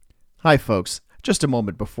Hi, folks. Just a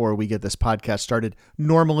moment before we get this podcast started.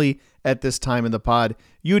 Normally, at this time in the pod,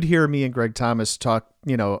 you'd hear me and Greg Thomas talk,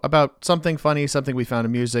 about something funny, something we found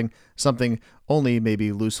amusing, something only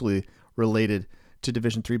maybe loosely related to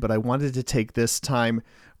Division III. But I wanted to take this time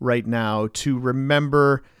right now to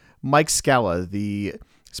remember Mike Scala, the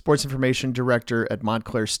sports information director at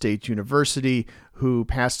Montclair State University, who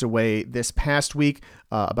passed away this past week,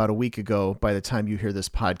 about a week ago by the time you hear this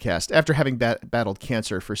podcast, after having battled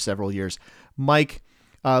cancer for several years. Mike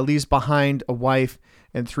leaves behind a wife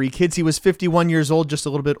and 3 kids. He was 51 years old, just a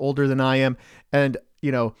little bit older than I am. And,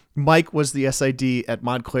 Mike was the SID at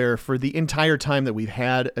Montclair for the entire time that we've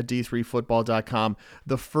had a D3Football.com.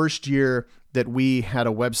 The first year that we had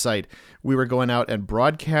a website, we were going out and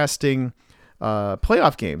broadcasting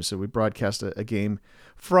playoff games. So we broadcast a game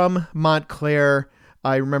from Montclair.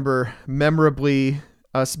 I remember memorably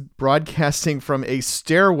us broadcasting from a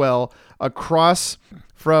stairwell across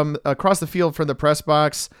the field from the press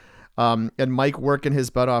box, and Mike working his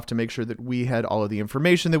butt off to make sure that we had all of the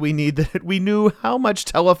information that we need, that we knew how much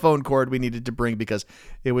telephone cord we needed to bring because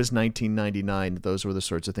it was 1999. Those were the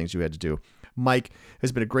sorts of things you had to do. Mike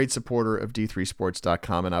has been a great supporter of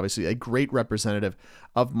D3Sports.com and obviously a great representative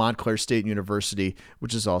of Montclair State University,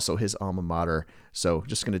 which is also his alma mater. So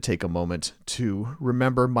just going to take a moment to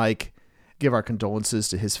remember Mike, give our condolences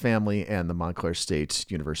to his family and the Montclair State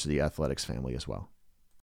University athletics family as well.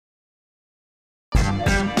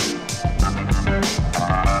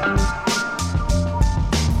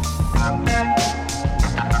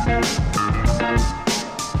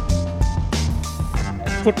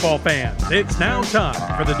 Football fans, it's now time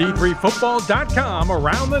for the D3Football.com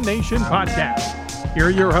Around the Nation podcast. Here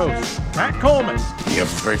are your hosts, Pat Coleman. You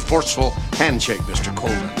have a very forceful handshake, Mr.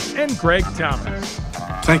 Coleman. And Greg Thomas.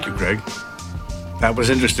 Thank you, Greg. That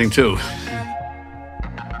was interesting, too.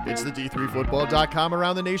 It's the D3Football.com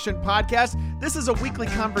Around the Nation podcast. This is a weekly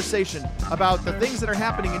conversation about the things that are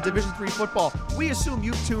happening in Division III football. We assume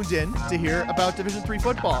you've tuned in to hear about Division III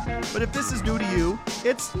football. But if this is new to you,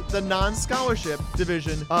 it's the non-scholarship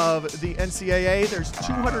division of the NCAA. There's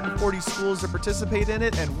 240 schools that participate in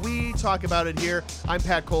it, and we talk about it here. I'm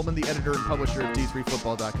Pat Coleman, the editor and publisher of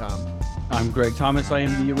D3Football.com. I'm Greg Thomas. I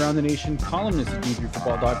am the Around the Nation columnist at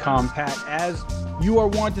D3Football.com. Pat, as you are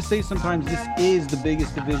wont to say sometimes, this is the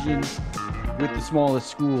biggest division with the smallest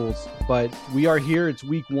schools, but we are here. It's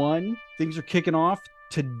week 1. Things are kicking off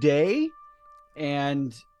today,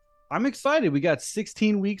 and I'm excited. We got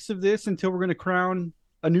 16 weeks of this until we're going to crown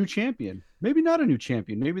a new champion. Maybe not a new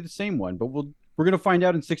champion, maybe the same one, but we're going to find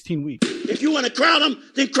out in 16 weeks. If you want to crown them,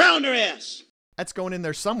 then crown their ass. That's going in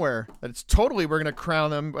there somewhere. That we're going to crown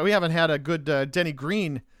them. We haven't had a good Denny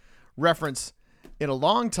Green reference in a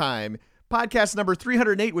long time. Podcast number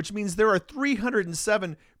 308, which means there are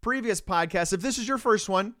 307 previous podcasts. If this is your first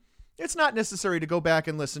one, it's not necessary to go back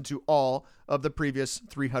and listen to all of the previous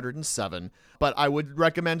 307, but I would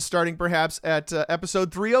recommend starting perhaps at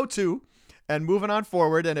episode 302 and moving on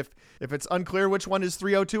forward. And if it's unclear which one is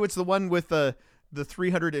 302, it's the one with the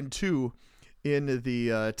 302 in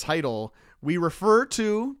the title. We refer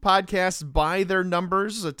to podcasts by their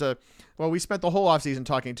numbers. We spent the whole offseason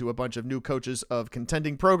talking to a bunch of new coaches of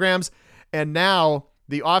contending programs, and now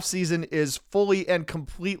the offseason is fully and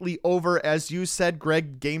completely over. As you said,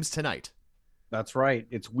 Greg, games tonight. That's right.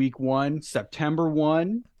 It's week 1, September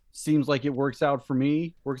 1. Seems like it works out for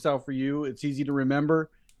me, works out for you. It's easy to remember.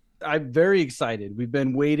 I'm very excited. We've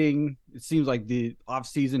been waiting. It seems like the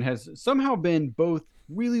offseason has somehow been both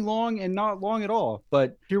really long and not long at all.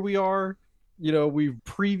 But here we are. We've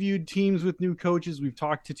previewed teams with new coaches. We've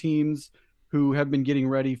talked to teams who have been getting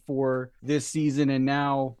ready for this season. And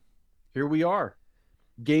now here we are.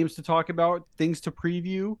 Games to talk about, things to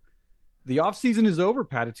preview. The offseason is over,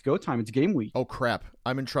 Pat. It's go time. It's game week. Oh, crap.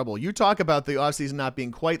 I'm in trouble. You talk about the offseason not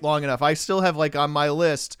being quite long enough. I still have on my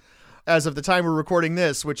list, as of the time we're recording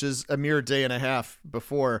this, which is a mere day and a half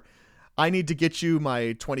before, I need to get you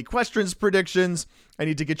my 20 questions predictions. I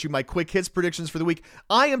need to get you my quick hits predictions for the week.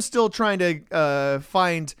 I am still trying to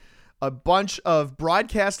find a bunch of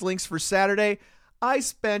broadcast links for Saturday. I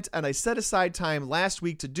set aside time last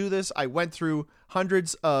week to do this. I went through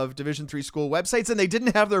hundreds of Division III school websites, and they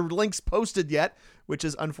didn't have their links posted yet, which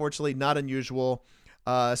is unfortunately not unusual.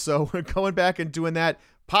 So we're going back and doing that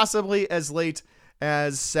possibly as late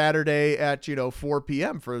as Saturday at 4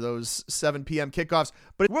 p.m. for those 7 p.m. kickoffs.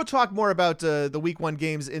 But we'll talk more about the week 1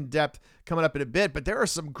 games in depth coming up in a bit. But there are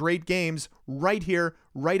some great games right here,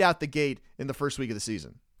 right out the gate in the first week of the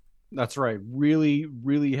season. That's right. Really,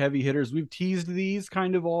 really heavy hitters. We've teased these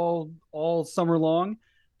kind of all summer long.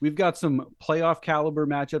 We've got some playoff caliber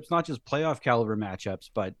matchups, not just playoff caliber matchups,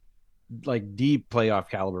 but like deep playoff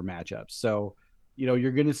caliber matchups. So,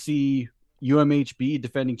 you're going to see UMHB,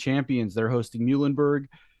 defending champions. They're hosting Muhlenberg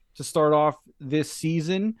to start off this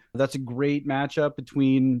season. That's a great matchup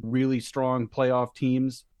between really strong playoff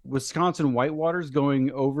teams. Wisconsin Whitewater's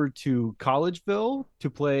going over to Collegeville to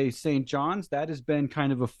play St. John's. That has been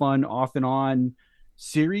kind of a fun off and on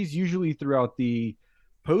series. Usually throughout the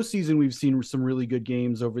postseason, we've seen some really good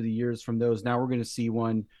games over the years from those. Now we're going to see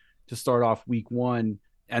one to start off week 1,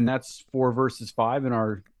 and that's 4 versus 5 in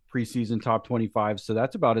our preseason top 25. So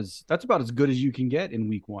that's about as good as you can get in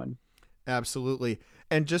week 1. Absolutely.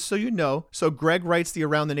 And just so you know, so Greg writes the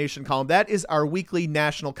Around the Nation column. That is our weekly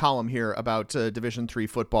national column here about Division III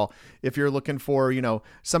football. If you're looking for,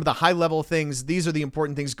 some of the high level things, these are the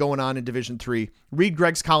important things going on in Division III. Read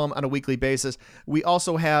Greg's column on a weekly basis. We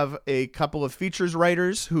also have a couple of features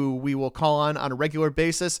writers who we will call on a regular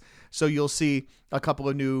basis. So you'll see a couple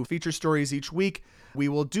of new feature stories each week. We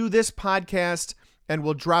will do this podcast and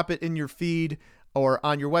we'll drop it in your feed or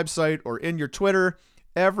on your website or in your Twitter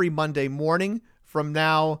every Monday morning from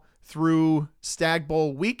now through Stag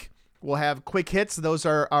Bowl week. We'll have quick hits. Those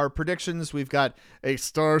are our predictions. We've got a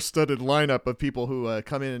star-studded lineup of people who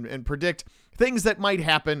come in and predict things that might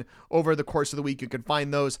happen over the course of the week. You can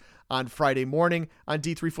find those on Friday morning on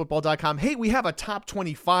d3football.com. Hey, we have a top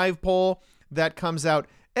 25 poll that comes out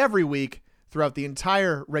every week throughout the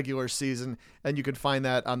entire regular season, and you can find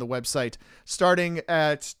that on the website starting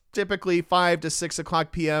at typically 5 to 6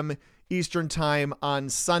 o'clock p.m. Eastern time on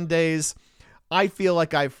Sundays. I feel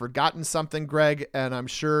like I've forgotten something, Greg, and I'm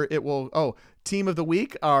sure it will. Team of the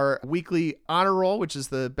week, our weekly honor roll, which is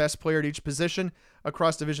the best player at each position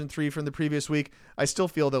across Division III from the previous week. I still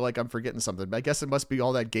feel that like I'm forgetting something, but I guess it must be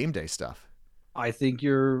all that game day stuff. I think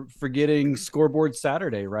you're forgetting Scoreboard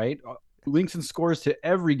Saturday, right? Links and scores to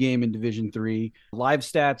every game in Division III, live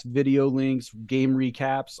stats, video links, game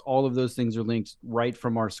recaps, all of those things are linked right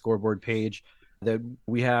from our scoreboard page. That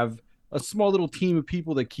we have a small little team of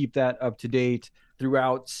people that keep that up to date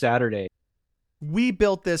throughout Saturday. We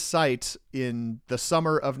built this site in the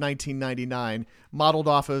summer of 1999, modeled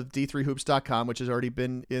off of d3hoops.com, which has already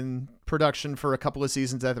been in production for a couple of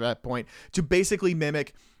seasons at that point, to basically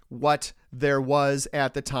mimic what there was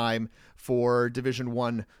at the time for Division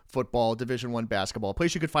I football, Division I basketball. A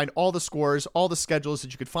place you could find all the scores, all the schedules,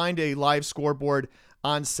 that you could find a live scoreboard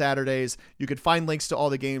on Saturdays. You could find links to all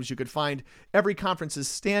the games. You could find every conference's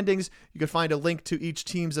standings. You could find a link to each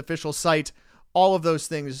team's official site. All of those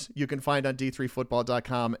things you can find on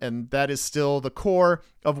d3football.com, and that is still the core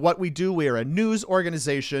of what we do. We are a news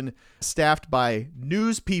organization staffed by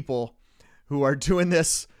news people who are doing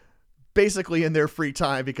this basically in their free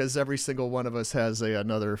time because every single one of us has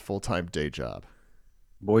another full-time day job.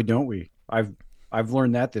 Boy, don't we. I've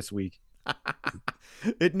learned that this week.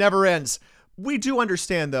 It never ends. We do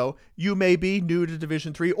understand, though, you may be new to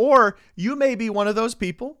Division III, or you may be one of those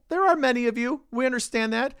people. There are many of you, we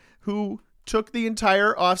understand that, who took the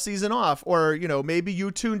entire offseason off. Or, maybe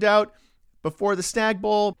you tuned out before the Stag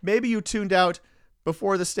Bowl. Maybe you tuned out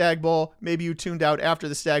before the Stag Bowl. Maybe you tuned out after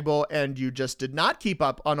the Stag Bowl and you just did not keep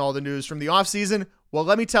up on all the news from the offseason. Well,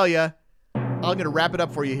 let me tell you, I'm going to wrap it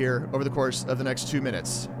up for you here over the course of the next 2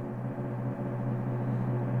 minutes.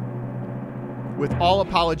 With all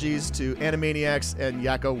apologies to Animaniacs and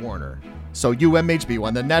Yakko Warner. So UMHB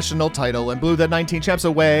won the national title and blew the 19 champs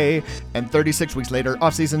away. And 36 weeks later,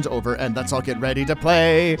 offseason's over and let's all get ready to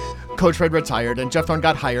play. Coach Fred retired and Jeff Thorne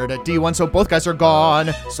got hired at D1, so both guys are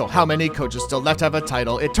gone. So how many coaches still left to have a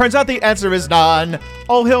title? It turns out the answer is none.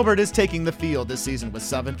 Ole Hilbert is taking the field this season with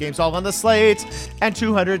 7 games all on the slate. And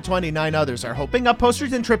 229 others are hoping a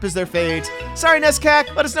post-season trip is their fate. Sorry,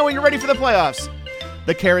 NESCAC, let us know when you're ready for the playoffs.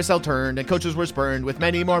 The carousel turned and coaches were spurned with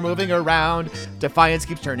many more moving around. Defiance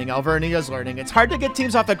keeps turning, Alvernia's learning. It's hard to get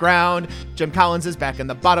teams off the ground. Jim Collins is back in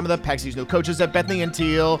the bottom of the pack. He's new coaches at Bethany and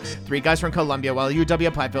Teal. 3 guys from Columbia, while UW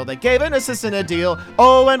Platteville, they gave an assistant a deal.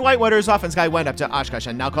 Oh, and Whitewater's offense guy went up to Oshkosh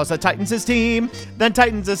and now calls the Titans his team. Then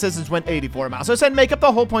Titans assistants went 84 miles. So send make up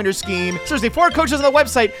the whole pointer scheme. Seriously, 4 coaches on the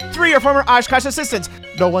website, 3 are former Oshkosh assistants.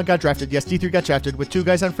 No one got drafted. Yes, D3 got drafted with 2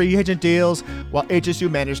 guys on free agent deals, while HSU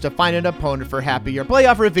managed to find an opponent for happier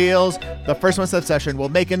playoff reveals. The first one session will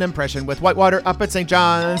make an impression with Whitewater up at St.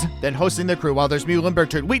 John's, then hosting the crew while there's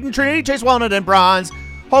Muhlenberg, Wheaton, Trinity, Chase, Walnut, and Bronze.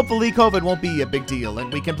 Hopefully COVID won't be a big deal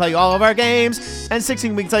and we can play all of our games, and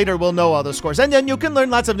 16 weeks later we'll know all the scores, and then you can learn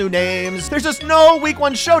lots of new names. There's just no week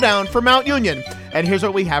 1 showdown for Mount Union. And here's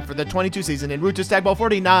what we have for the 22 season en route to Stag Bowl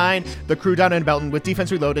 49. The crew down in Belton with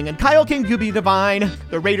defense reloading and Kyle King QB divine.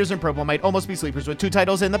 The Raiders and Purple might almost be sleepers with 2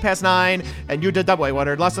 titles in the past 9. And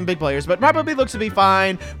UW lost some big players, but probably looks to be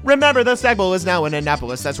fine. Remember, the Stag Bowl is now in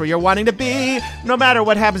Annapolis. That's where you're wanting to be. No matter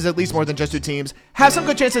what happens, at least more than just 2 teams have some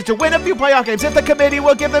good chances to win a few playoff games if the committee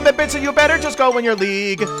will give them a bid, so you better just go win your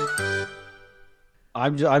league.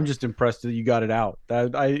 I'm just impressed that you got it out.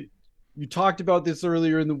 You talked about this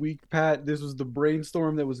earlier in the week, Pat. This was the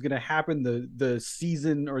brainstorm that was going to happen, the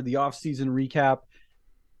season or the off-season recap.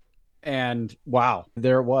 And wow,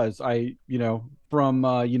 there it was. From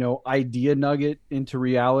idea nugget into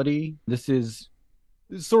reality. This is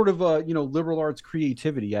sort of liberal arts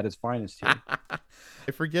creativity at its finest here.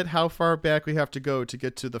 I forget how far back we have to go to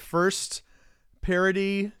get to the first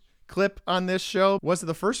parody clip on this show.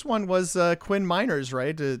 The first one was Quinn Miners,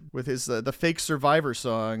 right? With his the fake Survivor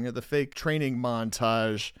song, the fake training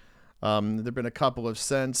montage. There've been a couple of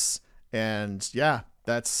since, and yeah,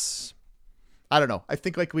 that's, I don't know. I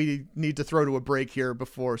think like we need to throw to a break here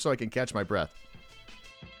so I can catch my breath.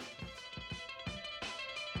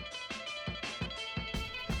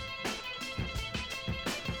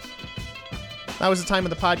 Now is the time of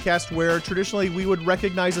the podcast where traditionally we would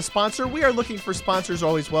recognize a sponsor. We are looking for sponsors,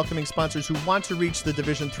 always welcoming sponsors who want to reach the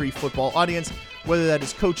Division III football audience, whether that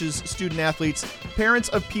is coaches, student athletes, parents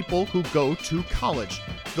of people who go to college.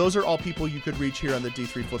 Those are all people you could reach here on the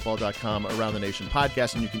D3Football.com Around the Nation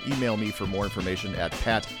podcast, and you can email me for more information at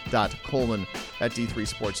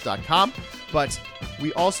pat.coleman@D3Sports.com. But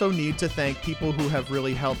we also need to thank people who have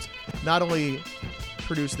really helped not only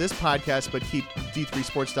produce this podcast, but keep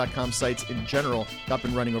D3Sports.com sites in general up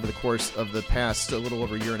and running over the course of the past a little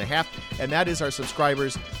over a year and a half. And that is our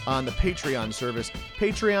subscribers on the Patreon service.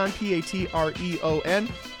 Patreon, Patreon,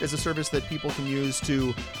 is a service that people can use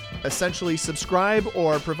to essentially subscribe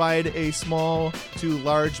or provide a small to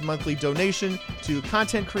large monthly donation to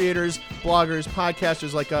content creators, bloggers,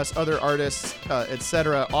 podcasters like us, other artists,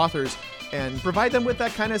 etc., authors, and provide them with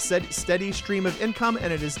that kind of steady stream of income.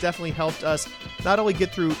 And it has definitely helped us not only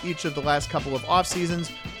get through each of the last couple of off seasons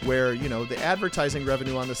where, the advertising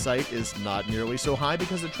revenue on the site is not nearly so high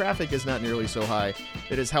because the traffic is not nearly so high.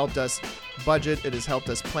 It has helped us budget. It has helped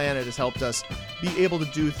us plan. It has helped us be able to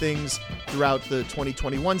do things throughout the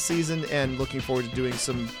 2021 season, and looking forward to doing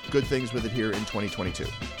some good things with it here in 2022.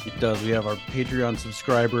 It does. We have our Patreon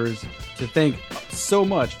subscribers to thank so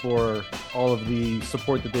much for all of the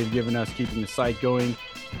support that they've given us, keeping the site going.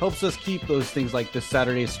 Helps us keep those things like the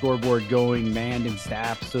Saturday scoreboard going, manned and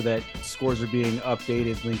staffed, so that scores are being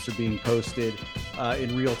updated, links are being posted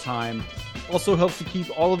in real time. Also helps to keep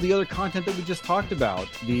all of the other content that we just talked about,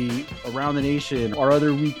 the Around the Nation, our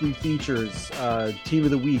other weekly features, Team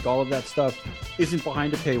of the Week, all of that stuff isn't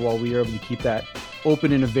behind a paywall. We are able to keep that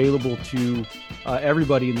open and available to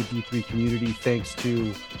everybody in the D3 community, thanks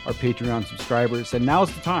to our Patreon subscribers. And now's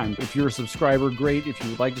the time. If you're a subscriber, great. If you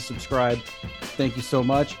would like to subscribe, thank you so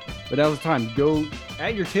much. But now's the time. Go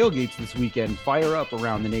at your tailgates this weekend, fire up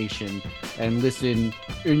Around the Nation, and listen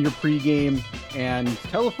in your pregame, and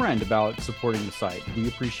tell a friend about supporting the site. We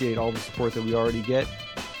appreciate all the support that we already get,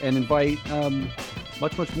 and invite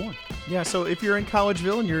much, much more. Yeah, so if you're in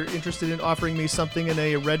Collegeville and you're interested in offering me something in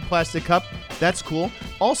a red plastic cup, that's cool.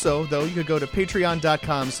 Also, though, you could go to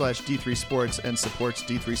patreon.com/D3Sports and supports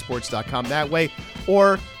D3Sports.com that way.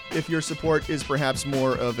 Or if your support is perhaps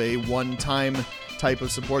more of a one-time type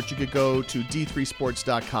of support, you could go to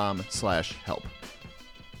D3Sports.com/help.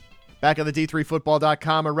 Back on the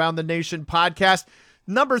D3Football.com Around the Nation podcast,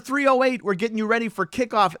 number 308, we're getting you ready for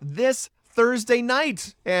kickoff this Thursday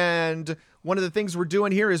night. And one of the things we're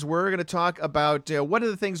doing here is we're going to talk about what are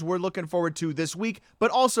the things we're looking forward to this week, but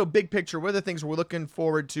also big picture, what are the things we're looking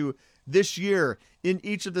forward to this year in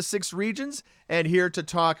each of the 6 regions. And here to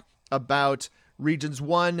talk about regions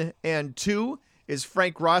 1 and 2 is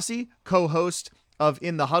Frank Rossi, co-host of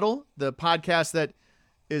In the Huddle, the podcast that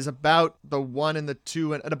is about the 1 and the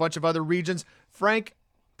 2 and a bunch of other regions. Frank,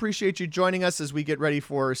 appreciate you joining us as we get ready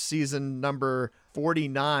for season number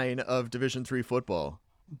 49 of Division III football.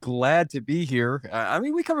 Glad to be here.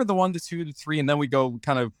 We covered the 1 to 2 to 3, and then we go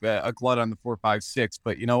kind of a glut on the 4, 5, 6.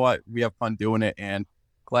 But you know what? We have fun doing it, and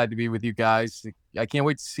glad to be with you guys. I can't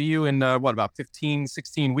wait to see you in, about 15,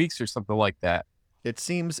 16 weeks or something like that. It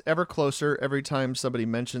seems ever closer every time somebody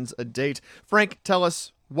mentions a date. Frank, tell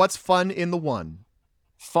us, what's fun in the 1?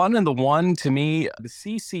 Fun in the 1, to me, the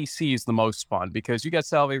CCC is the most fun because you got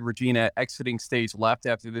Salve Regina exiting stage left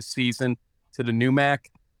after this season to the NUMAC.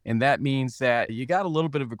 And that means that you got a little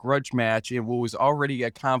bit of a grudge match in what was already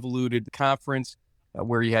a convoluted conference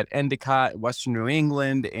where you had Endicott, Western New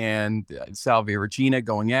England, and Salve Regina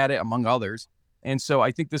going at it, among others. And so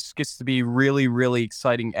I think this gets to be really, really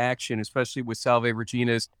exciting action, especially with Salve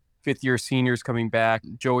Regina's fifth-year seniors coming back.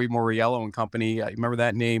 Joey Moriello and company, I remember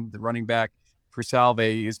that name, the running back for Salve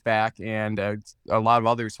is back, and a lot of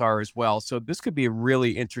others are as well. So this could be a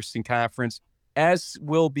really interesting conference, as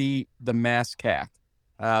will be the MASCAC.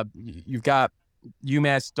 You've got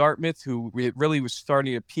UMass Dartmouth, who really was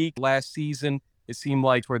starting to peak last season. It seemed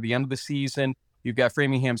like toward the end of the season. You've got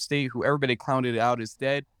Framingham State, who everybody counted out as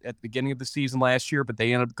dead at the beginning of the season last year, but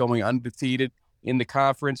they ended up going undefeated in the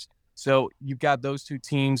conference. So you've got those two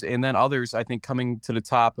teams, and then others, I think, coming to the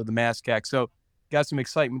top of the MASCAC. So got some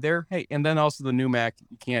excitement there. Hey, and then also the NUMAC,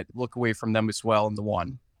 you can't look away from them as well in the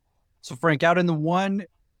one. So Frank, out in the one,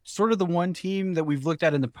 sort of the one team that we've looked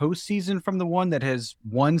at in the postseason from the one that has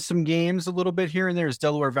won some games a little bit here and there is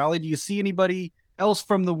Delaware Valley. Do you see anybody else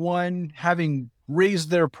from the one having raised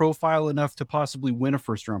their profile enough to possibly win a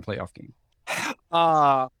first-round playoff game?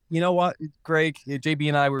 You know what, Greg, JB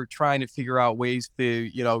and I were trying to figure out ways to,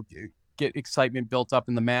 get excitement built up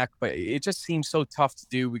in the MAC, but it just seems so tough to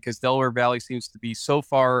do because Delaware Valley seems to be so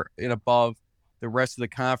far and above the rest of the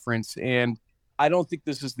conference. And I don't think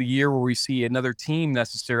this is the year where we see another team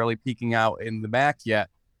necessarily peaking out in the MAC yet.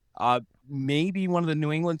 Maybe one of the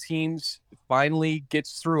New England teams finally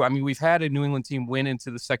gets through. I mean, we've had a New England team win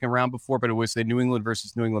into the second round before, but it was a New England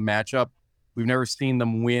versus New England matchup. We've never seen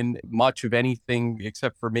them win much of anything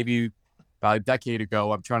except for maybe about a decade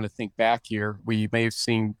ago. I'm trying to think back here. We may have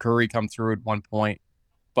seen Curry come through at one point,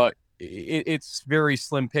 but it's very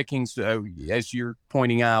slim pickings, as you're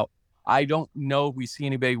pointing out. I don't know if we see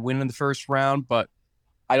anybody win in the first round, but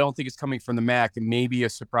I don't think it's coming from the MAC, and maybe a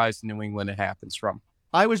surprise to New England it happens from.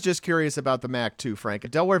 I was just curious about the MAC too, Frank.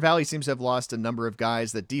 Delaware Valley seems to have lost a number of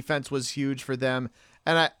guys. The defense was huge for them.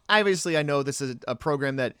 And I know this is a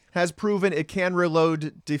program that has proven it can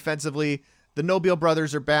reload defensively. The Nobile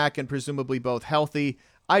brothers are back and presumably both healthy.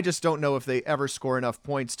 I just don't know if they ever score enough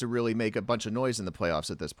points to really make a bunch of noise in the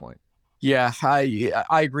playoffs at this point. Yeah, I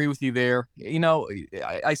agree with you there.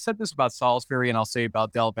 I said this about Salisbury, and I'll say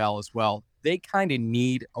about Del Val as well. They kind of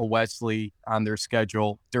need a Wesley on their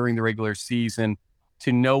schedule during the regular season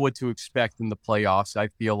to know what to expect in the playoffs, I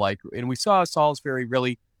feel like. And we saw Salisbury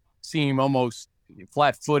really seem almost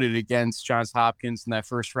flat-footed against Johns Hopkins in that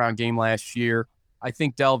first-round game last year. I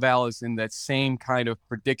think Del Val is in that same kind of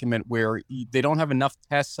predicament where they don't have enough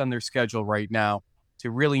tests on their schedule right now to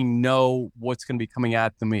really know what's going to be coming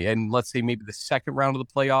at them. And let's say maybe the second round of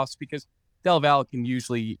the playoffs, because Del Val can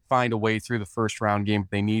usually find a way through the first-round game if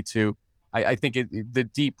they need to. I think the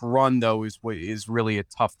deep run, though, is what is really a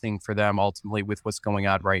tough thing for them ultimately with what's going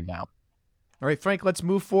on right now. All right, Frank, let's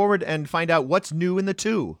move forward and find out what's new in the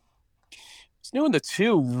two. What's new in the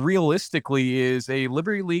two, realistically, is a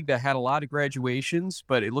Liberty League that had a lot of graduations,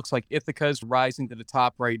 but it looks like Ithaca's rising to the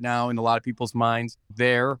top right now in a lot of people's minds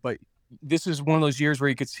there. But this is one of those years where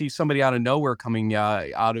you could see somebody out of nowhere coming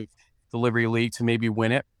out of the Liberty League to maybe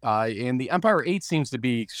win it. And the Empire 8 seems to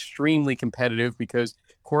be extremely competitive because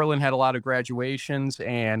Cortland had a lot of graduations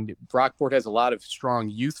and Brockport has a lot of strong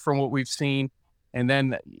youth from what we've seen. And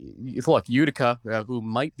then, look, Utica, who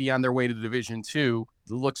might be on their way to Division II,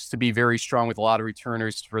 looks to be very strong with a lot of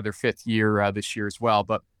returners for their fifth year this year as well.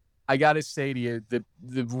 But I got to say to you,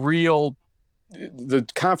 the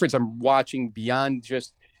conference I'm watching beyond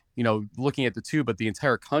just, looking at the two, but the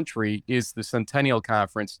entire country is the Centennial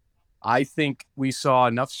Conference. I think we saw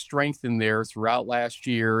enough strength in there throughout last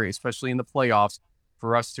year, especially in the playoffs,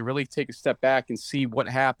 for us to really take a step back and see what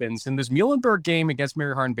happens. In this Muhlenberg game against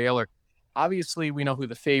Mary Hardin Baylor, obviously we know who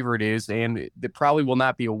the favorite is, and it probably will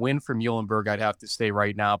not be a win for Muhlenberg, I'd have to say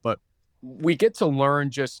right now, but we get to learn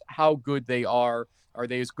just how good they are. Are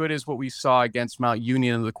they as good as what we saw against Mount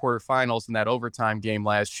Union in the quarterfinals in that overtime game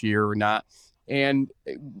last year or not? And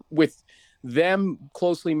with them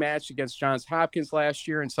closely matched against Johns Hopkins last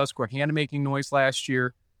year and Susquehanna making noise last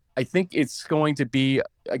year, I think it's going to be,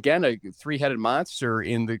 again, a three-headed monster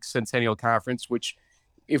in the Centennial Conference, which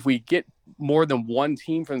if we get more than one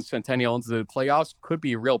team from the Centennial into the playoffs, could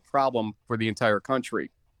be a real problem for the entire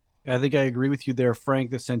country. I think I agree with you there,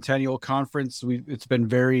 Frank. The Centennial Conference, it's been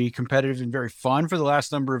very competitive and very fun for the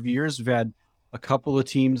last number of years. We've had a couple of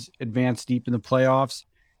teams advance deep in the playoffs.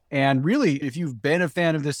 And really, if you've been a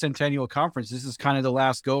fan of the Centennial Conference, this is kind of the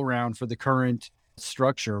last go-round for the current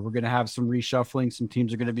structure. We're going to have some reshuffling. Some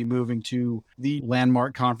teams are going to be moving to the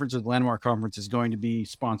Landmark Conference, or the Landmark Conference is going to be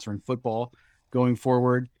sponsoring football going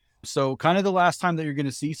forward. So kind of the last time that you're going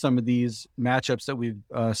to see some of these matchups that we've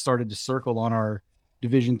started to circle on our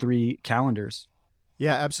Division III calendars.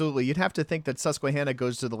 Yeah, absolutely. You'd have to think that Susquehanna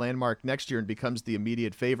goes to the Landmark next year and becomes the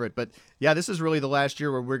immediate favorite. But yeah, this is really the last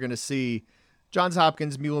year where we're going to see Johns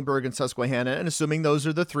Hopkins, Muhlenberg, and Susquehanna, and assuming those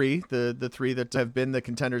are the three that have been the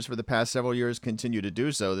contenders for the past several years, continue to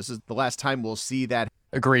do so. This is the last time we'll see that.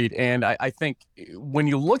 Agreed. And I think when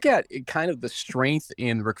you look at kind of the strength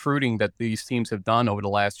in recruiting that these teams have done over the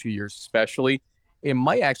last few years, especially, it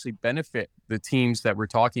might actually benefit the teams that we're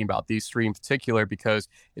talking about, these three in particular, because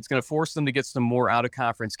it's going to force them to get some more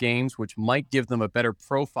out-of-conference games, which might give them a better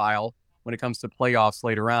profile when it comes to playoffs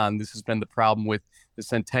later on. This has been the problem with the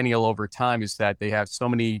Centennial over time, is that they have so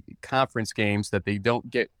many conference games that they don't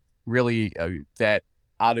get really that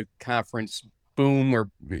out-of-conference boom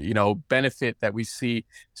or benefit that we see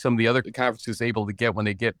some of the other conferences able to get when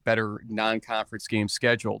they get better non-conference games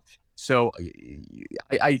scheduled. So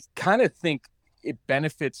I kind of think it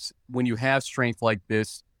benefits when you have strength like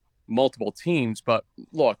this, multiple teams. But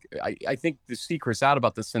look, I think the secret's out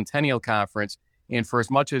about the Centennial Conference. And for as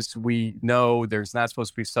much as we know there's not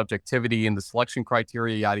supposed to be subjectivity in the selection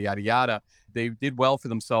criteria, yada, yada, yada, they did well for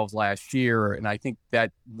themselves last year. And I think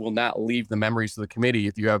that will not leave the memories of the committee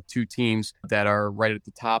if you have two teams that are right at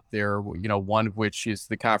the top there, one of which is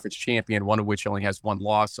the conference champion, one of which only has one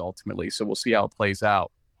loss ultimately. So we'll see how it plays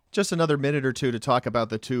out. Just another minute or two to talk about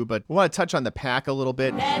the two, but we want to touch on the pack a little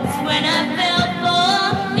bit. That's when I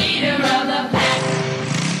felt for leader of the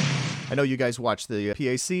pack. I know you guys watch the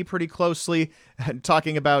PAC pretty closely, and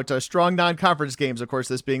talking about strong non-conference games, of course,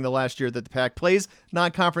 this being the last year that the pack plays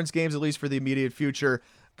non-conference games, at least for the immediate future.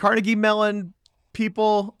 Carnegie Mellon,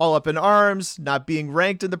 people all up in arms, not being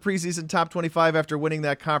ranked in the preseason top 25 after winning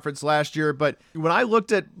that conference last year. But when I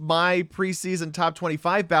looked at my preseason top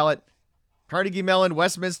 25 ballot, Carnegie Mellon,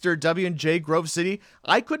 Westminster, W&J, Grove City,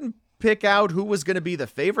 I couldn't pick out who was going to be the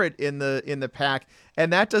favorite in the pack.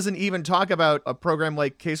 And that doesn't even talk about a program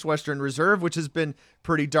like Case Western Reserve, which has been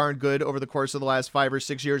pretty darn good over the course of the last 5 or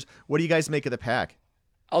 6 years. What do you guys make of the pack?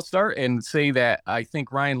 I'll start and say that I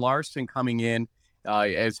think Ryan Larson coming in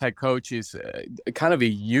as head coach is kind of a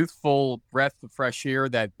youthful breath of fresh air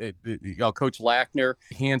that Coach Lackner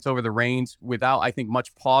hands over the reins without, I think,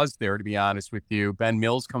 much pause there, to be honest with you. Ben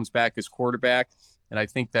Mills comes back as quarterback, and I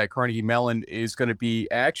think that Carnegie Mellon is going to be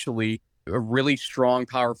actually a really strong,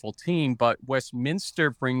 powerful team. But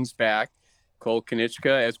Westminster brings back Cole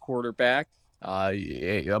Konieczka as quarterback,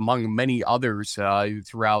 among many others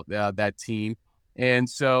throughout that team. And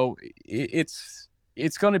so it's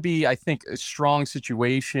going to be, I think, a strong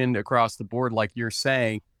situation across the board, like you're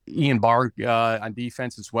saying. Ian Barr on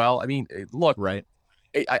defense as well. I mean, look, right.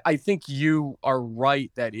 I think you are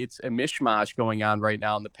right that it's a mishmash going on right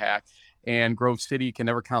now in the pack, and Grove City can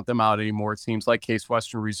never count them out anymore. It seems like Case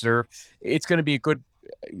Western Reserve. It's going to be a good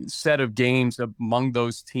set of games among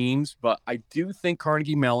those teams, but I do think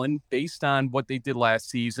Carnegie Mellon, based on what they did last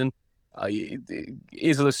season,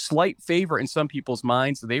 is a slight favorite in some people's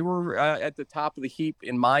minds. They were at the top of the heap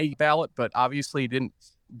in my ballot, but obviously didn't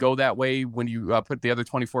go that way when you put the other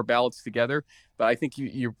 24 ballots together. But I think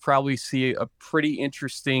you probably see a pretty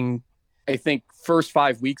interesting, I think, first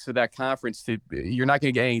 5 weeks of that conference. You're not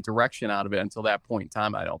going to get any direction out of it until that point in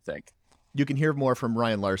time, I don't think. You can hear more from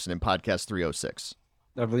Ryan Larson in podcast 306.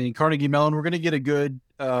 Definitely. Carnegie Mellon, we're going to get a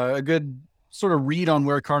good sort of read on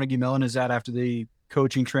where Carnegie Mellon is at after the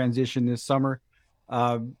coaching transition this summer,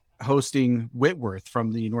 hosting Whitworth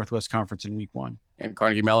from the Northwest Conference in week 1. And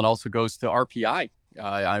Carnegie Mellon also goes to RPI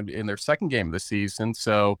in their second game of the season.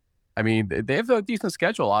 So, I mean, they have a decent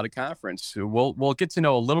schedule out of conference. So we'll get to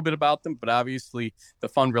know a little bit about them, but obviously the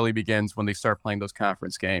fun really begins when they start playing those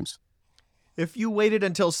conference games. If you waited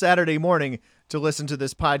until Saturday morning to listen to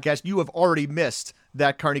this podcast, you have already missed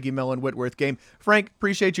that Carnegie Mellon Whitworth game. Frank,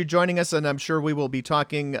 appreciate you joining us, and I'm sure we will be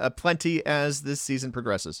talking plenty as this season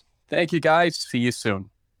progresses. Thank you, guys. See you soon.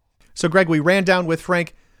 So, Greg, we ran down with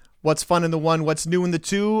Frank what's fun in the 1, what's new in the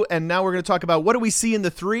 2, and now we're going to talk about what do we see in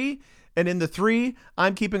the 3. And in the 3,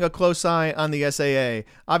 I'm keeping a close eye on the SAA.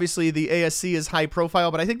 Obviously, the ASC is high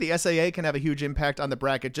profile, but I think the SAA can have a huge impact on the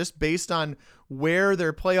bracket just based on where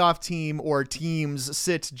their playoff team or teams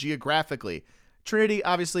sit geographically. Trinity,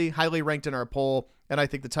 obviously, highly ranked in our poll, and I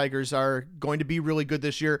think the Tigers are going to be really good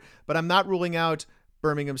this year, but I'm not ruling out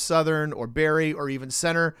Birmingham Southern or Barry or even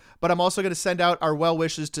center, but I'm also going to send out our well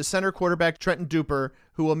wishes to center quarterback Trenton Duper,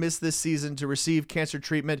 who will miss this season to receive cancer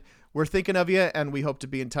treatment. We're thinking of you, and we hope to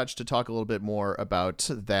be in touch to talk a little bit more about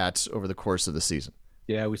that over the course of the season.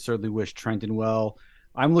 Yeah, we certainly wish Trenton well.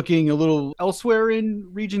 I'm looking a little elsewhere in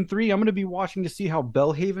Region 3. I'm going to be watching to see how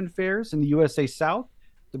Belhaven fares in the USA South.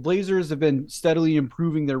 The Blazers have been steadily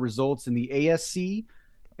improving their results in the ASC,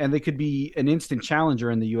 and they could be an instant challenger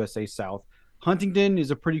in the USA South. Huntington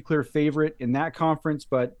is a pretty clear favorite in that conference,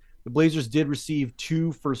 but the Blazers did receive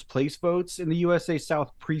 2 first place votes in the USA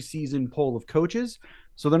South preseason poll of coaches.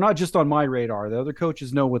 So they're not just on my radar. The other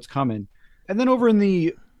coaches know what's coming. And then over in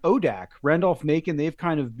the ODAC, Randolph-Macon, they've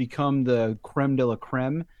kind of become the creme de la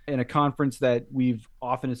creme in a conference that we've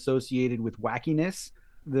often associated with wackiness.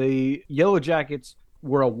 The Yellow Jackets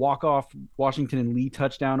were a walk-off Washington and Lee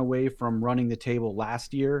touchdown away from running the table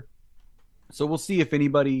last year. So we'll see if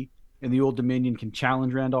anybody in the Old Dominion can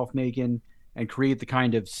challenge Randolph-Macon and create the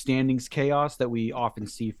kind of standings chaos that we often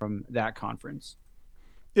see from that conference.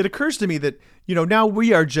 It occurs to me that, now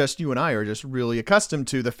you and I are just really accustomed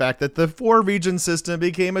to the fact that the 4-region system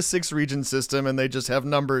became a 6-region system, and they just have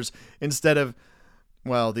numbers instead of,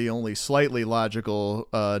 the only slightly logical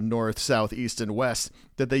north, south, east, and west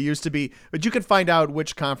that they used to be. But you can find out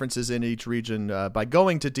which conferences in each region by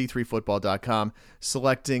going to d3football.com,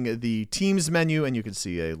 selecting the teams menu, and you can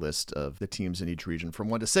see a list of the teams in each region from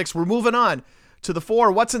 1 to 6. We're moving on to the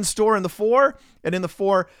 4. What's in store in the 4? And in the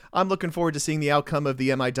 4, I'm looking forward to seeing the outcome of the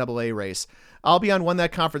MIAA race. Albion won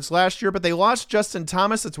that conference last year, but they lost Justin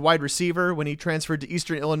Thomas, its wide receiver, when he transferred to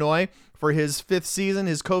Eastern Illinois for his 5th season,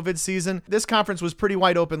 his COVID season. This conference was pretty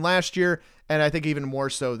wide open last year, and I think even more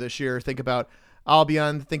so this year. Think about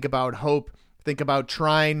Albion, think about Hope, think about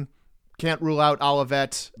Trine. Can't rule out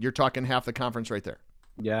Olivet. You're talking half the conference right there.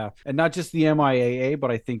 Yeah, and not just the MIAA,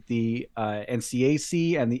 but I think the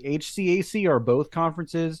NCAC and the HCAC are both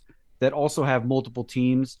conferences that also have multiple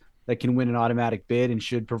teams that can win an automatic bid and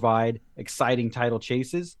should provide exciting title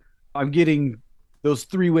chases. I'm getting those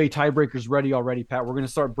 3-way tiebreakers ready already, Pat. We're going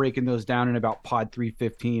to start breaking those down in about pod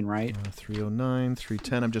 315, right? 309,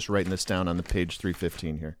 310. I'm just writing this down on the page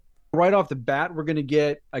 315 here. Right off the bat, we're going to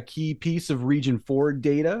get a key piece of Region 4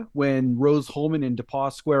 data when Rose-Hulman and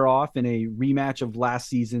DePauw square off in a rematch of last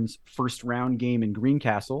season's first round game in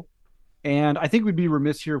Greencastle. And I think we'd be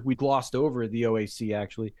remiss here if we glossed over the OAC,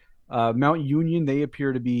 actually. Mount Union, they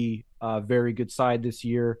appear to be a very good side this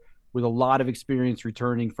year with a lot of experience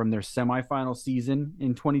returning from their semifinal season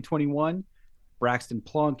in 2021. Braxton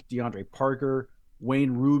Plunk, DeAndre Parker,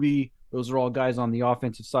 Wayne Ruby, those are all guys on the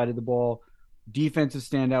offensive side of the ball. Defensive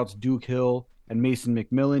standouts, Duke Hill and Mason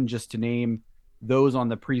McMillan, just to name those on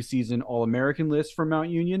the preseason All-American list for Mount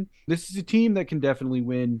Union. This is a team that can definitely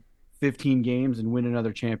win 15 games and win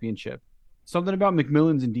another championship. Something about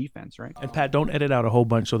McMillan's in defense, right? And Pat, don't edit out a whole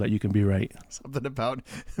bunch so that you can be right. Something about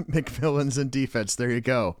McMillan's in defense. There you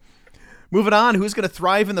go. Moving on, who's going to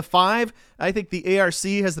thrive in the 5? I think the ARC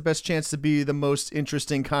has the best chance to be the most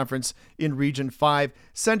interesting conference in Region 5.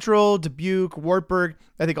 Central, Dubuque, Wartburg,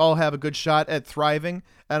 I think all have a good shot at thriving,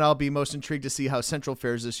 and I'll be most intrigued to see how Central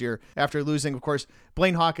fares this year after losing, of course,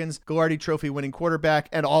 Blaine Hawkins, Gagliardi Trophy winning quarterback,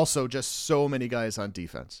 and also just so many guys on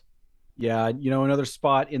defense. Yeah, another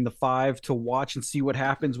spot in the 5 to watch and see what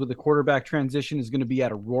happens with the quarterback transition is going to be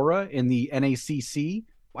at Aurora in the NACC.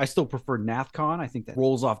 I still prefer NathCon. I think that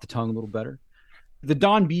rolls off the tongue a little better. The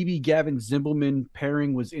Don Beebe, Gavin Zimbelman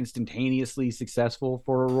pairing was instantaneously successful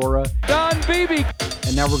for Aurora. Don Beebe!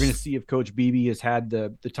 And now we're going to see if Coach Beebe has had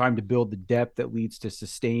the time to build the depth that leads to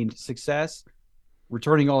sustained success.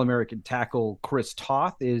 Returning All-American tackle Chris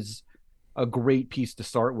Toth is a great piece to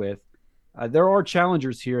start with. There are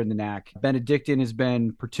challengers here in the NAC. Benedictine has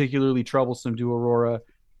been particularly troublesome to Aurora.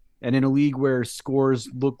 And in a league where scores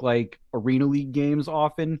look like Arena League games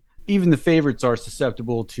often, even the favorites are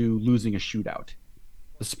susceptible to losing a shootout.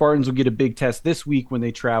 The Spartans will get a big test this week when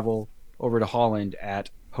they travel over to Holland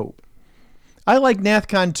at Hope. I like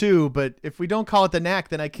NathCon too, but if we don't call it the NAC,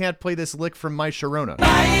 then I can't play this lick from My Sharona.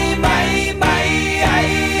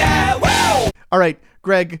 All right,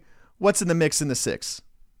 Greg, what's in the mix in the 6?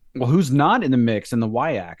 Well, who's not in the mix in the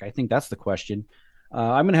WIAC? I think that's the question.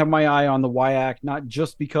 I'm going to have my eye on the WIAC, not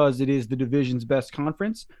just because it is the division's best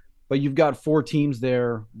conference, but you've got 4 teams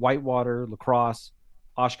there, Whitewater, La Crosse,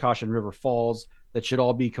 Oshkosh, and River Falls, that should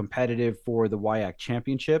all be competitive for the WIAC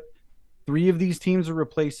championship. 3 of these teams are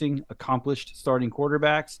replacing accomplished starting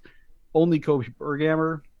quarterbacks. Only Kobe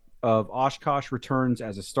Berghammer of Oshkosh returns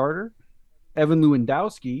as a starter. Evan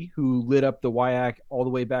Lewandowski, who lit up the WIAC all the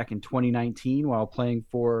way back in 2019 while playing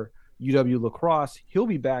for UW La Crosse, he'll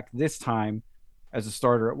be back this time as a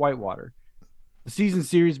starter at Whitewater. The season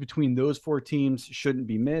series between those 4 teams shouldn't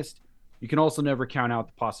be missed. You can also never count out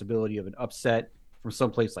the possibility of an upset from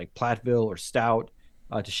someplace like Platteville or Stout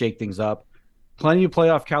to shake things up. Plenty of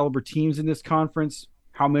playoff caliber teams in this conference.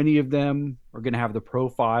 How many of them are going to have the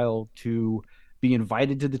profile to be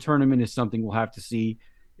invited to the tournament is something we'll have to see.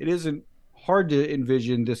 It isn't hard to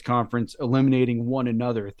envision this conference eliminating one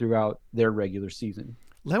another throughout their regular season.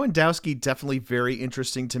 Lewandowski, definitely very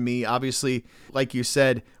interesting to me. Obviously, like you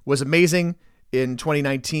said, was amazing in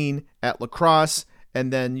 2019 at La Crosse,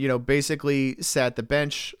 and then, basically sat the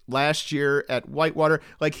bench last year at Whitewater.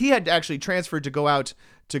 Like, he had actually transferred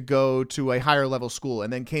to go to a higher level school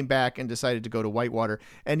and then came back and decided to go to Whitewater.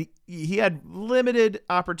 And he had limited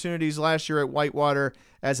opportunities last year at Whitewater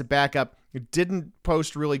as a backup. Didn't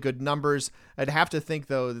post really good numbers. I'd have to think,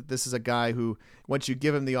 though, that this is a guy who, once you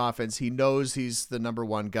give him the offense, he knows he's the number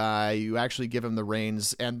one guy. You actually give him the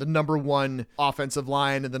reins and the number one offensive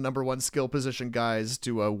line and the number one skill position guys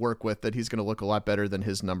to work with, that he's going to look a lot better than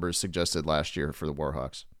his numbers suggested last year for the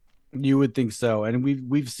Warhawks. You would think so. And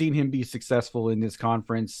we've seen him be successful in this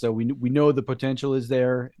conference. So we know the potential is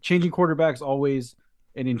there. Changing quarterbacks always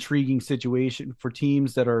an intriguing situation for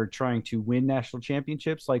teams that are trying to win national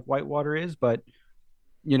championships like Whitewater is. But,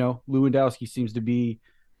 Lewandowski seems to be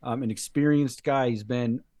an experienced guy. He's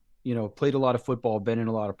been, played a lot of football, been in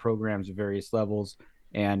a lot of programs at various levels.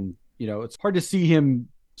 And, it's hard to see him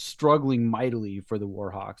struggling mightily for the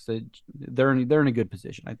Warhawks. They're in a good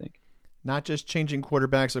position, I think. Not just changing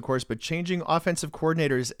quarterbacks, of course, but changing offensive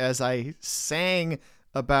coordinators, as I sang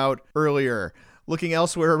about earlier. Looking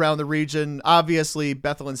elsewhere around the region, obviously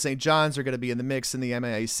Bethel and St. John's are going to be in the mix in the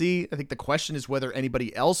MAIC. I think the question is whether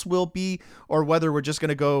anybody else will be, or whether we're just going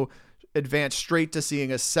to go advance straight to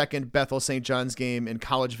seeing a second Bethel St. John's game in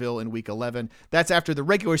Collegeville in week 11. That's after the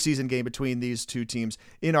regular season game between these two teams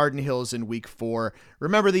in Arden Hills in week 4.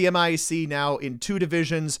 Remember, the MAIC now in 2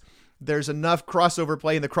 divisions. There's enough crossover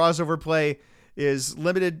play, and the crossover play is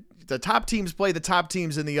limited. The top teams play the top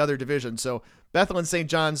teams in the other division. So Bethel and St.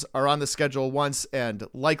 John's are on the schedule once and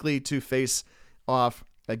likely to face off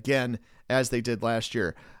again as they did last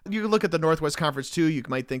year. You can look at the Northwest Conference too. You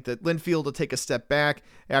might think that Linfield will take a step back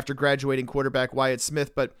after graduating quarterback Wyatt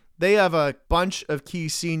Smith, but they have a bunch of key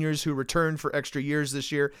seniors who returned for extra years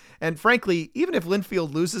this year. And frankly, even if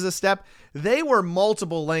Linfield loses a step, they were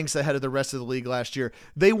multiple lengths ahead of the rest of the league last year.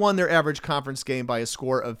 They won their average conference game by a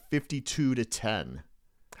score of 52-10.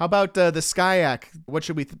 How about the SCIAC? What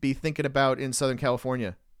should we be thinking about in Southern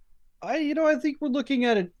California? I think we're looking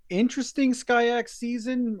at an interesting SCIAC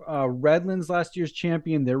season. Redlands, last year's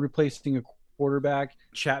champion, they're replacing a quarterback.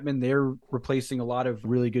 Chapman, they're replacing a lot of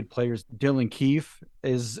really good players. Dylan Keefe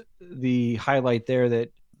is the highlight there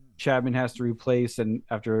that Chapman has to replace, and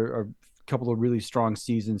after a couple of really strong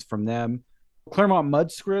seasons from them. Claremont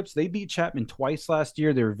Mudscripts, they beat Chapman twice last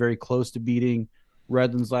year. They were very close to beating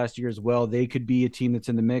Redlands last year as well. They could be a team that's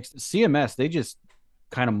in the mix. CMS, they just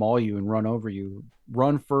kind of maul you and run over you.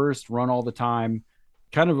 Run first, run all the time.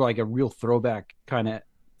 Kind of like a real throwback kind of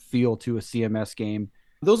feel to a CMS game.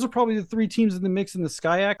 Those are probably the 3 teams in the mix in the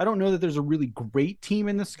SCIAC. I don't know that there's a really great team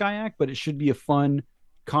in the SCIAC, but it should be a fun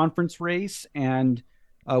conference race, and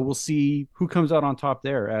we'll see who comes out on top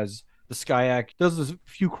there as the SCIAC does a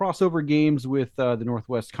few crossover games with the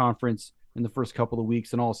Northwest Conference in the first couple of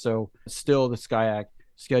weeks, and also still the SCIAC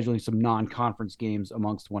scheduling some non-conference games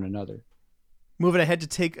amongst one another. Moving ahead to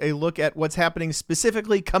take a look at what's happening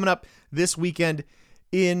specifically coming up this weekend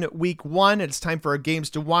in week 1. It's time for our games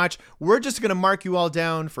to watch. We're just going to mark you all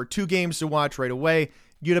down for 2 games to watch right away.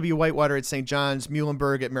 UW Whitewater at St. John's,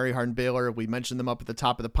 Muhlenberg at Mary Hardin Baylor. We mentioned them up at the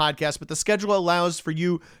top of the podcast, but the schedule allows for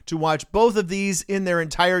you to watch both of these in their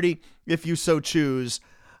entirety if you so choose.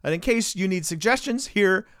 And in case you need suggestions,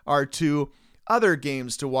 here are 2 other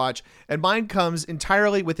games to watch, and mine comes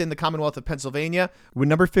entirely within the Commonwealth of Pennsylvania when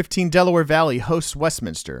number 15 Delaware Valley hosts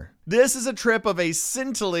Westminster. This is a trip of a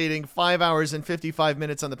scintillating 5 hours and 55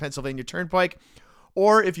 minutes on the Pennsylvania Turnpike,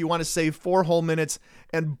 or if you want to save 4 whole minutes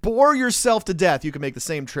and bore yourself to death, you can make the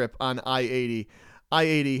same trip on I-80.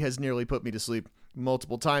 I-80 has nearly put me to sleep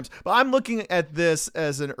multiple times, but I'm looking at this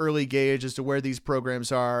as an early gauge as to where these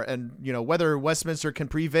programs are and, whether Westminster can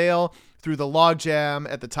prevail through the logjam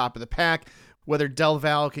at the top of the pack, whether Del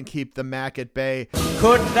Val can keep the MAC at bay.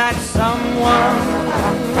 Could that someone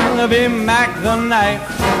be Mac the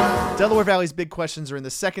Knife? Delaware Valley's big questions are in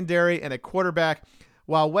the secondary and at quarterback,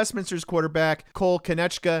 while Westminster's quarterback, Cole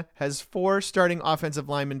Konechka, has 4 starting offensive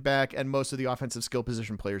linemen back and most of the offensive skill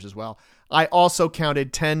position players as well. I also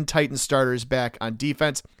counted 10 Titan starters back on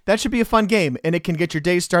defense. That should be a fun game, and it can get your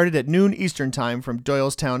day started at noon Eastern time from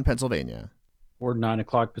Doylestown, Pennsylvania. Or 9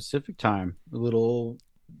 o'clock Pacific time. A little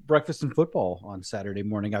breakfast and football on Saturday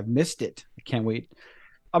morning. I've missed it. I can't wait.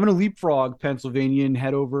 I'm going to leapfrog Pennsylvania and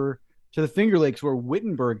head over to the Finger Lakes, where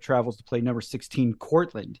Wittenberg travels to play number 16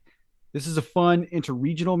 Cortland. This is a fun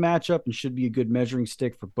interregional matchup and should be a good measuring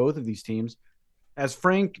stick for both of these teams. As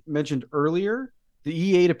Frank mentioned earlier,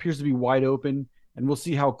 the E8 appears to be wide open, and we'll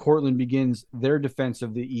see how Cortland begins their defense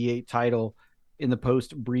of the E8 title in the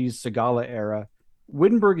post-Breeze Sagala era.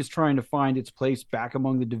 Wittenberg is trying to find its place back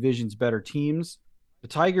among the division's better teams. The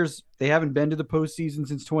Tigers, they haven't been to the postseason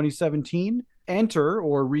since 2017. Enter,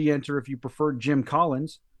 or re-enter if you prefer, Jim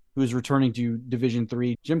Collins, who's returning to Division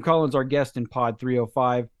III. Jim Collins, our guest in Pod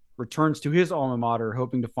 305, returns to his alma mater,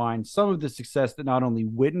 hoping to find some of the success that not only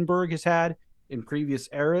Wittenberg has had in previous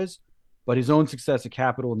eras, but his own success at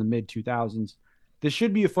Capital in the mid-2000s. This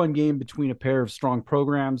should be a fun game between a pair of strong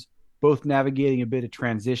programs, both navigating a bit of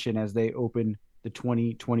transition as they open the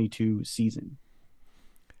 2022 season.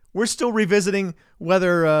 We're still revisiting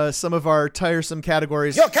whether some of our tiresome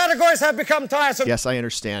categories... Your categories have become tiresome. Yes, I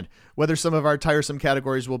understand. Whether some of our tiresome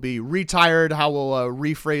categories will be retired, how we'll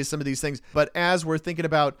rephrase some of these things. But as we're thinking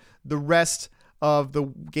about the rest of the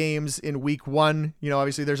games in week one,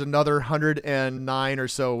 obviously there's another 109 or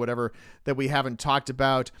so, whatever, that we haven't talked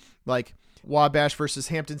about, like Wabash versus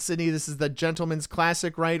Hampton-Sydney. This is the Gentleman's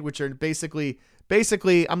Classic, right? Which are basically,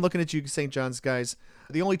 I'm looking at you, St. John's guys,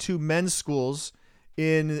 the only two men's schools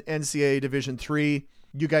in NCAA Division III.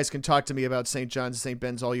 You guys can talk to me about St. John's, St.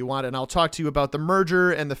 Ben's all you want, and I'll talk to you about the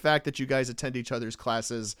merger and the fact that you guys attend each other's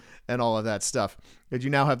classes and all of that stuff. And you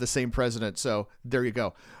now have the same president, so there you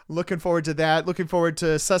go. Looking forward to that. Looking forward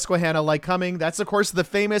to Susquehanna-Lycoming. That's, of course, the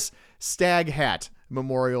famous Stag Hat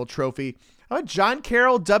Memorial Trophy. John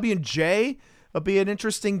Carroll, W&J will be an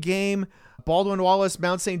interesting game. Baldwin Wallace,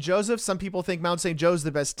 Mount St. Joseph. Some people think Mount St. Joe's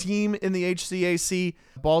the best team in the HCAC.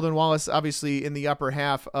 Baldwin Wallace, obviously, in the upper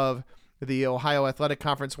half of the Ohio Athletic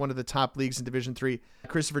Conference, one of the top leagues in Division III.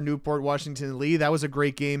 Christopher Newport, Washington Lee. That was a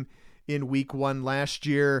great game in week one last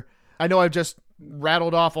year. I know I've just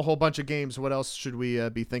rattled off a whole bunch of games. What else should we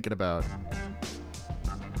be thinking about?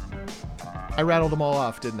 I rattled them all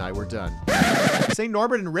off, didn't I? We're done. St.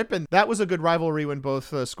 Norbert and Ripon. That was a good rivalry when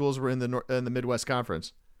both schools were in the Midwest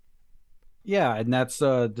Conference. Yeah, and that's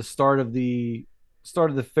the start of the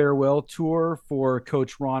farewell tour for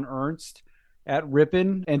Coach Ron Ernst at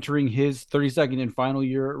Ripon, entering his 32nd and final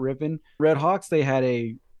year at Ripon. Red Hawks, they had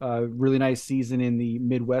a really nice season in the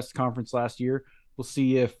Midwest Conference last year. We'll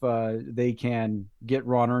see if they can get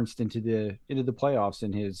Ron Ernst into the playoffs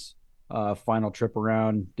in his final trip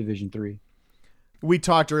around Division III. We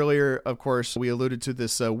talked earlier, of course, we alluded to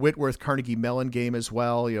this Whitworth Carnegie Mellon game as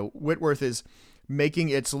well. Whitworth is making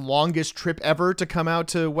its longest trip ever to come out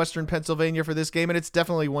to Western Pennsylvania for this game, and it's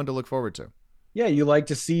definitely one to look forward to. Yeah, you like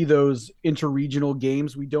to see those interregional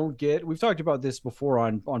games. We don't get, we've talked about this before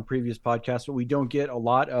on previous podcasts, but we don't get a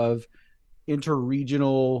lot of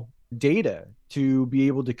interregional data to be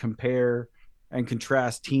able to compare and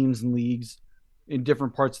contrast teams and leagues in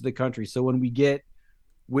different parts of the country. So when we get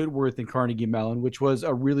Whitworth and Carnegie Mellon, which was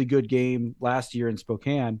a really good game last year in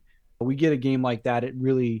Spokane, we get a game like that. It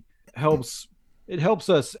really helps. It helps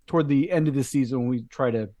us toward the end of the season when we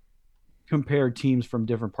try to compare teams from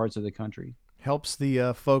different parts of the country. Helps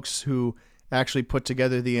the folks who actually put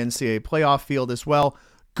together the NCAA playoff field as well.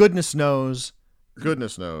 Goodness knows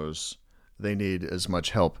they need as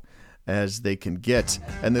much help as they can get.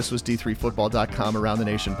 And this was D3Football.com Around the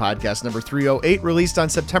Nation podcast number 308, released on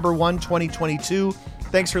September 1, 2022.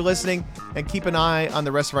 Thanks for listening, and keep an eye on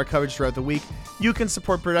the rest of our coverage throughout the week. You can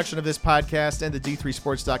support production of this podcast and the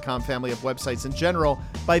D3Sports.com family of websites in general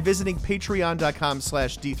by visiting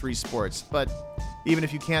patreon.com/D3Sports. But even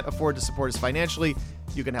if you can't afford to support us financially,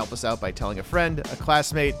 you can help us out by telling a friend, a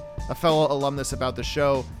classmate, a fellow alumnus about the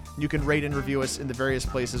show. You can rate and review us in the various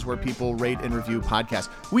places where people rate and review podcasts.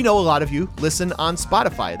 We know a lot of you listen on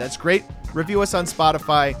Spotify. That's great. Review us on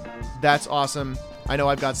Spotify. That's awesome. I know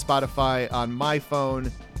I've got Spotify on my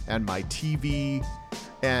phone and my TV.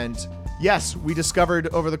 And yes, we discovered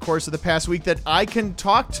over the course of the past week that I can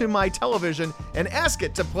talk to my television and ask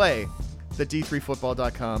it to play the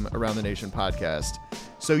D3Football.com Around the Nation podcast.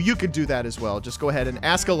 So you can do that as well. Just go ahead and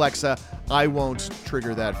ask Alexa. I won't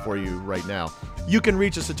trigger that for you right now. You can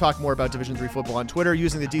reach us to talk more about Division III football on Twitter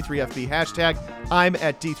using the D3FB hashtag. I'm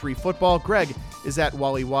at D3Football. Greg is at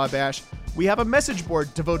Wally Wabash. We have a message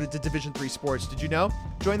board devoted to Division III sports. Did you know?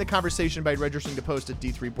 Join the conversation by registering to post at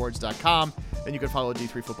D3Boards.com, and you can follow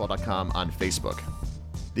D3Football.com on Facebook.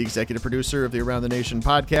 The executive producer of the Around the Nation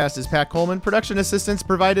podcast is Pat Coleman. Production assistance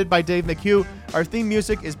provided by Dave McHugh. Our theme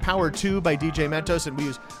music is Power 2 by DJ Mentos, and we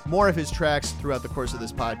use more of his tracks throughout the course of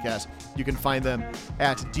this podcast. You can find them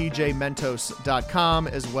at djmentos.com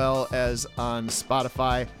as well as on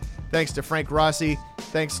Spotify. Thanks to Frank Rossi.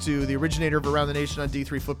 Thanks to the originator of Around the Nation on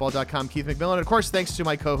D3Football.com, Keith McMillan. And of course, thanks to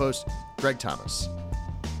my co-host, Greg Thomas.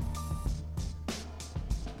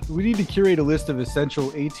 We need to curate a list of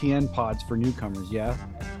essential ATN pods for newcomers, yeah?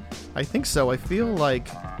 I think so. I feel like,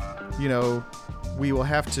 we will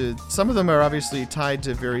have to... Some of them are obviously tied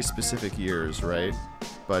to very specific years, right?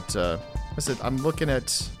 But, I'm looking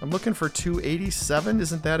for 287.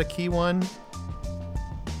 Isn't that a key one?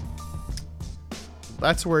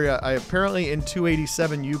 That's where I apparently in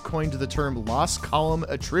 287 you coined the term lost column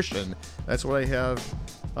attrition. That's what I have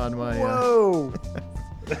on my. Whoa.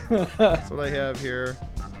 That's what I have here.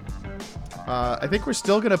 I think we're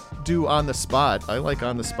still gonna do on the spot. I like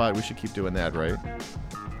on the spot. We should keep doing that, right?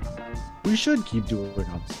 We should keep doing it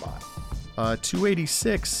on the spot.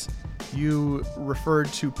 286, you referred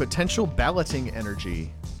to potential balloting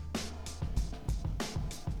energy.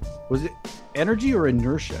 Was it energy or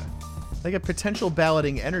inertia? Like a potential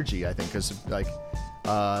balloting energy, I think, because like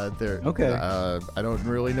there. Okay. I don't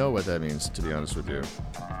really know what that means, to be honest with you.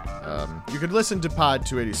 You could listen to Pod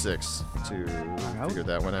 286 to figure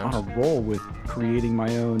that one out. On a roll with creating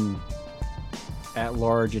my own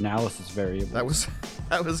at-large analysis variable. That was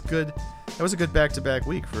good. That was a good back-to-back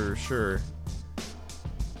week for sure.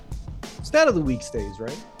 Stat of the week stays,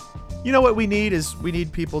 right? You know what we need is we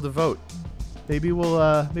need people to vote. Maybe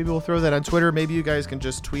we'll throw that on Twitter. Maybe you guys can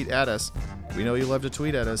just tweet at us. We know you love to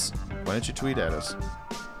tweet at us. Why don't you tweet at us?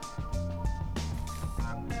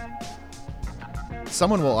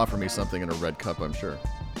 Someone will offer me something in a red cup, I'm sure.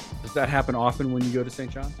 Does that happen often when you go to St.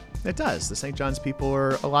 John's? It does. The St. John's people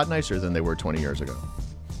are a lot nicer than they were 20 years ago.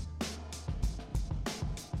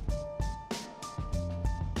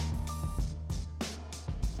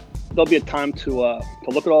 There'll be a time to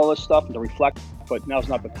look at all this stuff and to reflect, but now's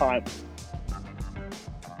not the time.